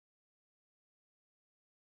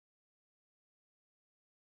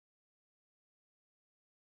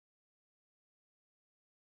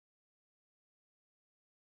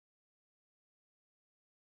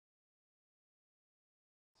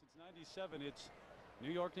97, it's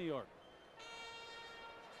New York, New York.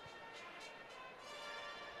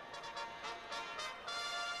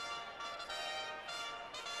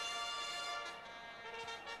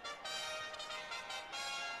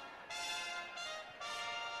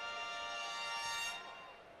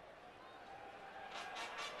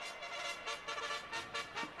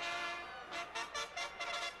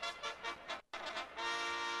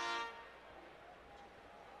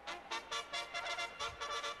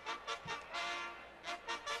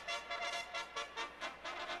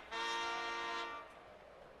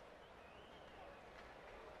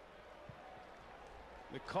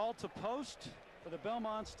 The call to post for the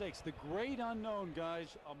Belmont Stakes. The great unknown,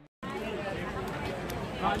 guys.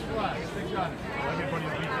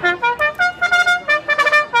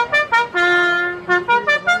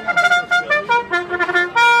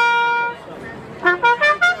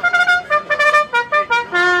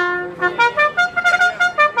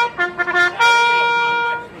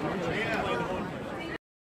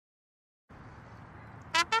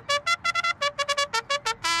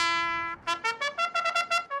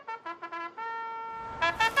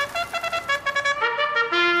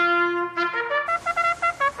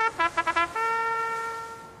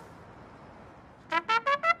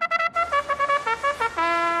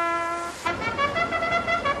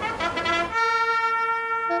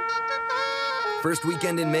 First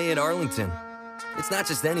weekend in May at Arlington. It's not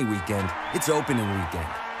just any weekend, it's opening weekend.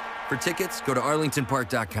 For tickets, go to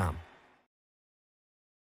arlingtonpark.com.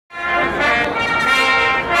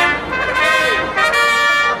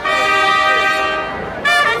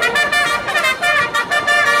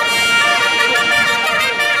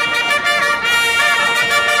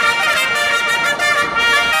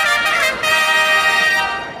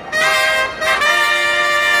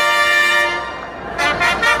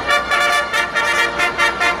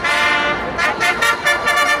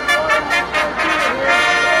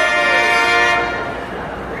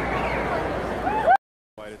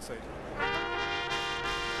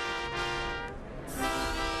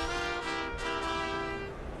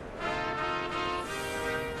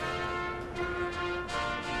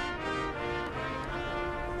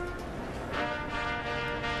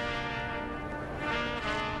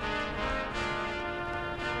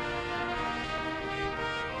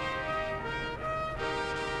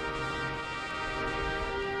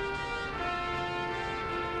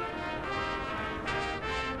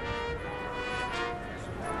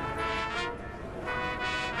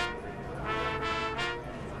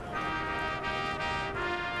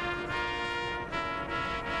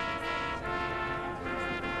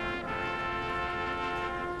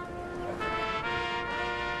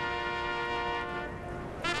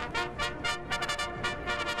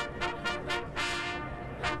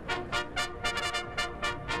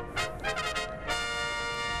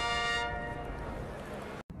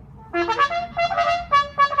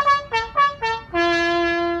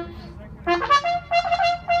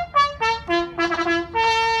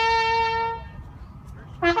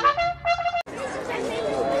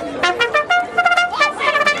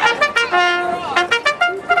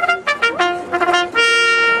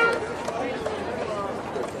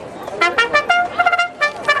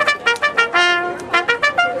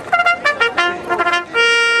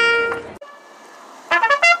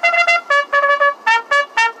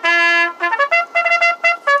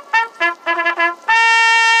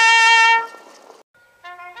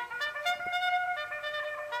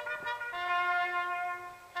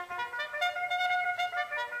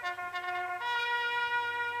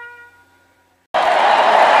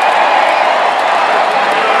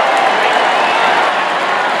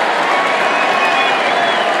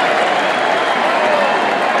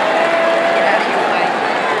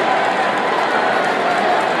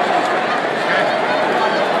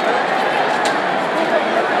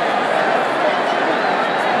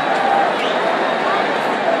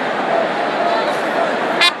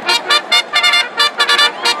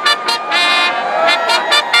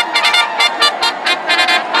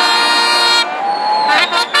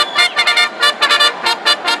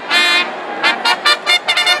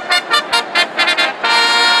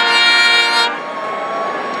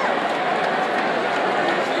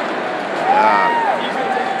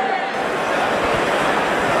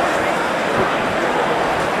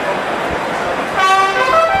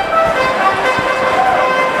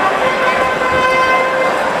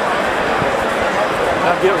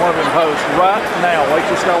 Get one of them posts right now. Wait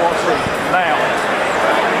till Scott wants to see. Now.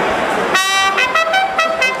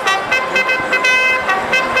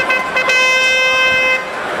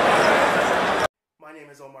 My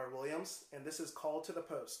name is Omar Williams, and this is Call to the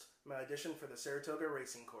Post, my audition for the Saratoga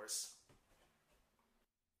Racing Course.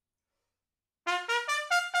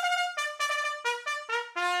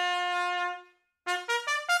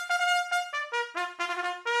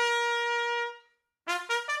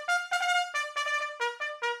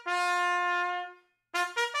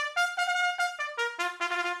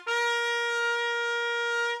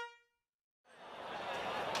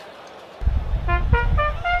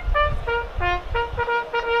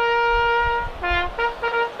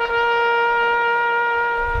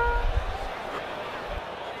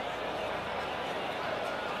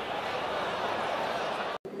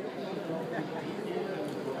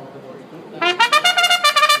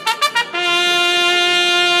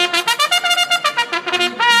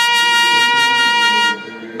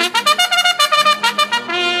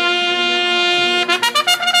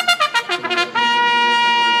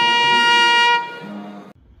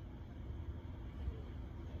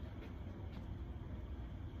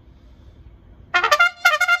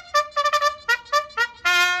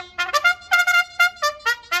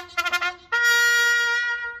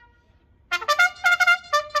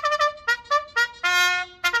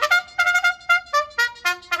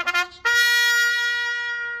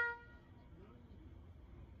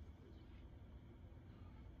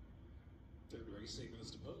 Here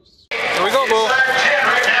we go, Boo.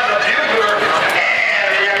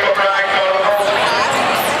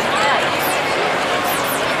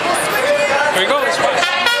 Here we go, let's watch.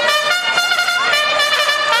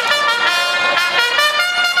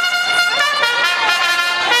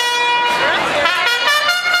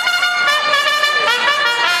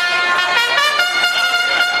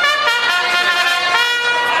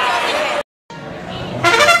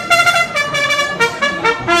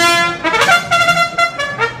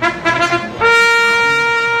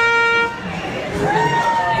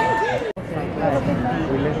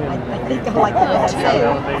 Like the fest too.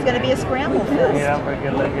 It's going to be a scramble fest. Yeah,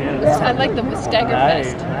 I like the Stagger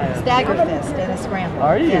Fest. Stagger fest and a scramble.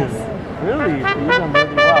 Are you? Yes. Really? You've done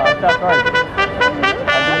really well. I felt right. I've been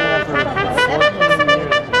doing that for 14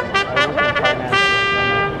 years. I work in finance.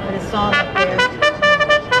 Put a song up there.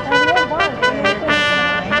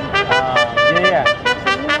 Yeah.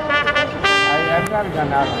 I've kind of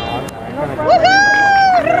gone out on one.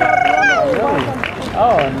 Really?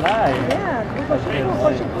 Oh, nice. Yeah, because she was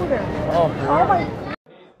pushing through there. Oh, for real?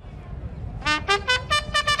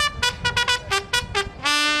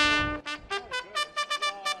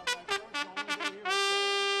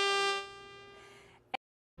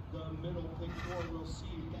 The middle pink floor will see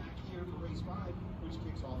you back here for race 5, which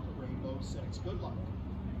kicks off the Rainbow 6. Good luck.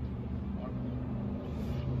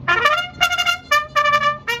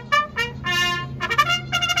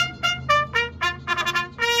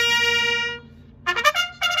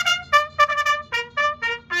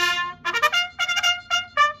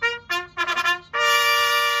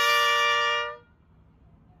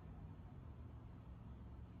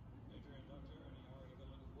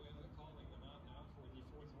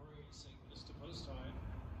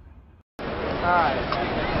 Alright.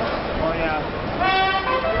 Oh yeah.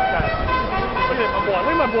 Okay. Look at my boy.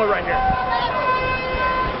 Look at my boy right here.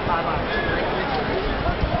 Bye-bye.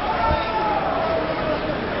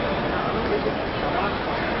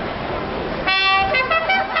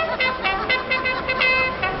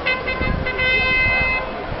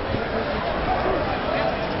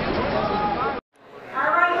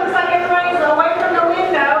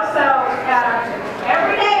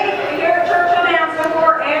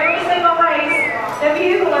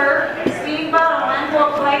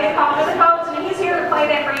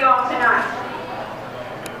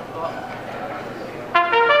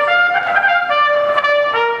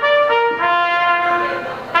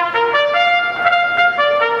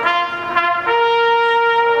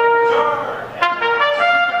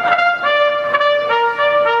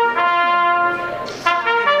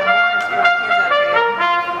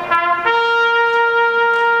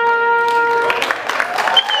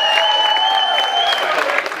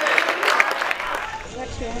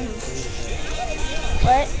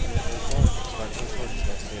 What?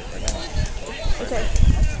 Okay,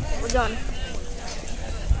 we're done.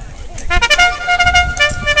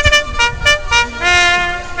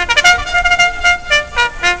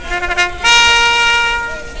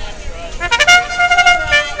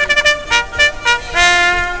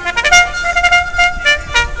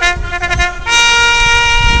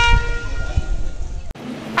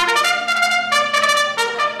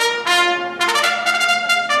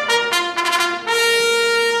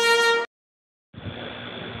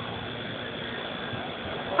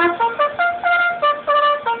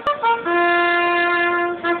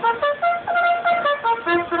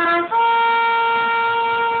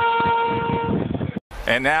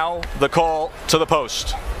 And now the call to the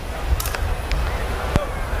post.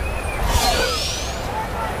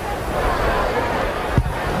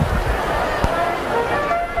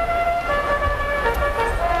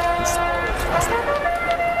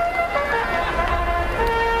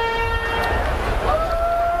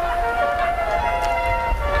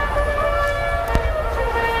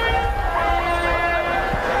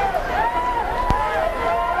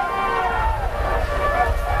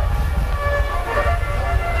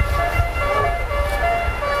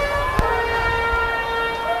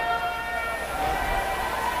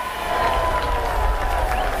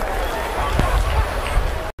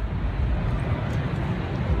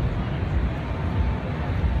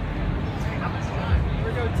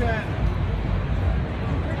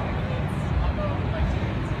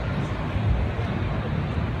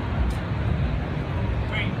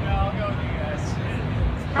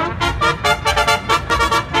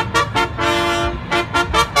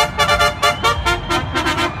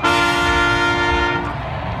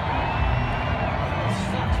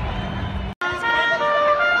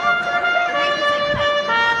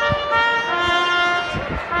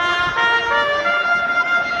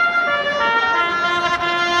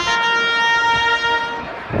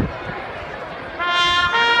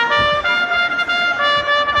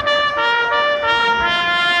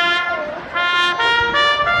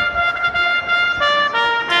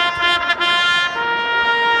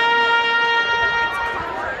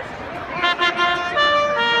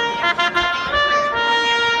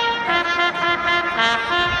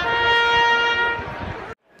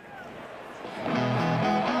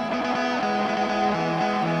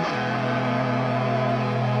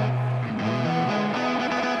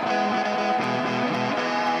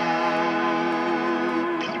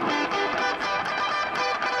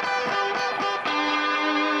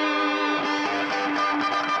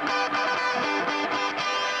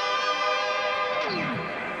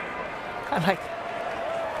 I like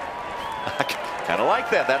I kind of like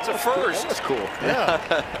that. That's a first. That's cool. Yeah.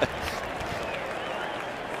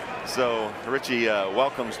 So Richie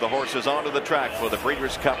welcomes the horses onto the track for the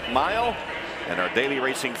Breeders' Cup Mile and our daily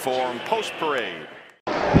racing form post parade.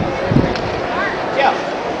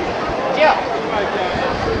 Yeah.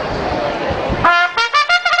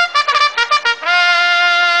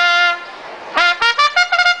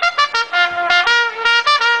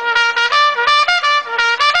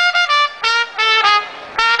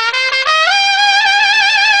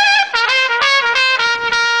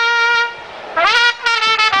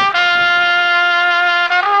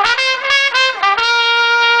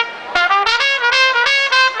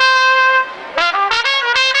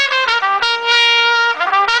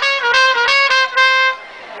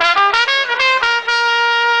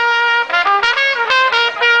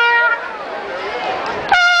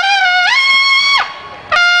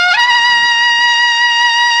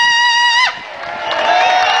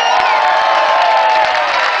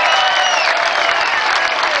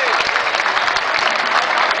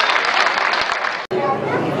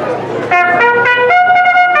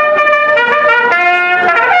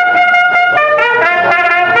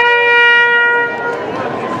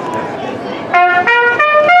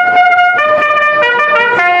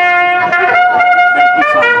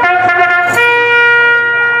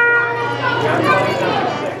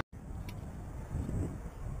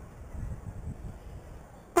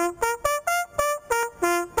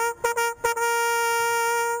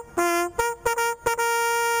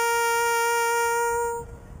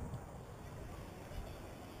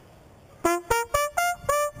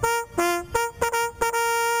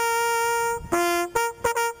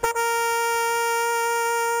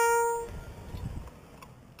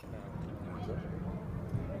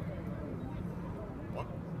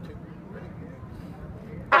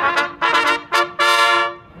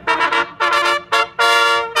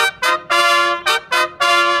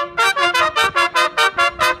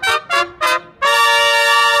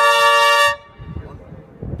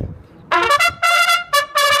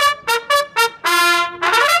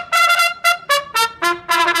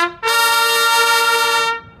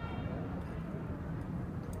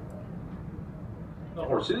 The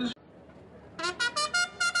horses.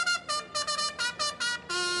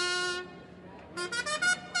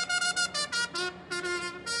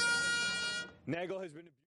 Nagel has been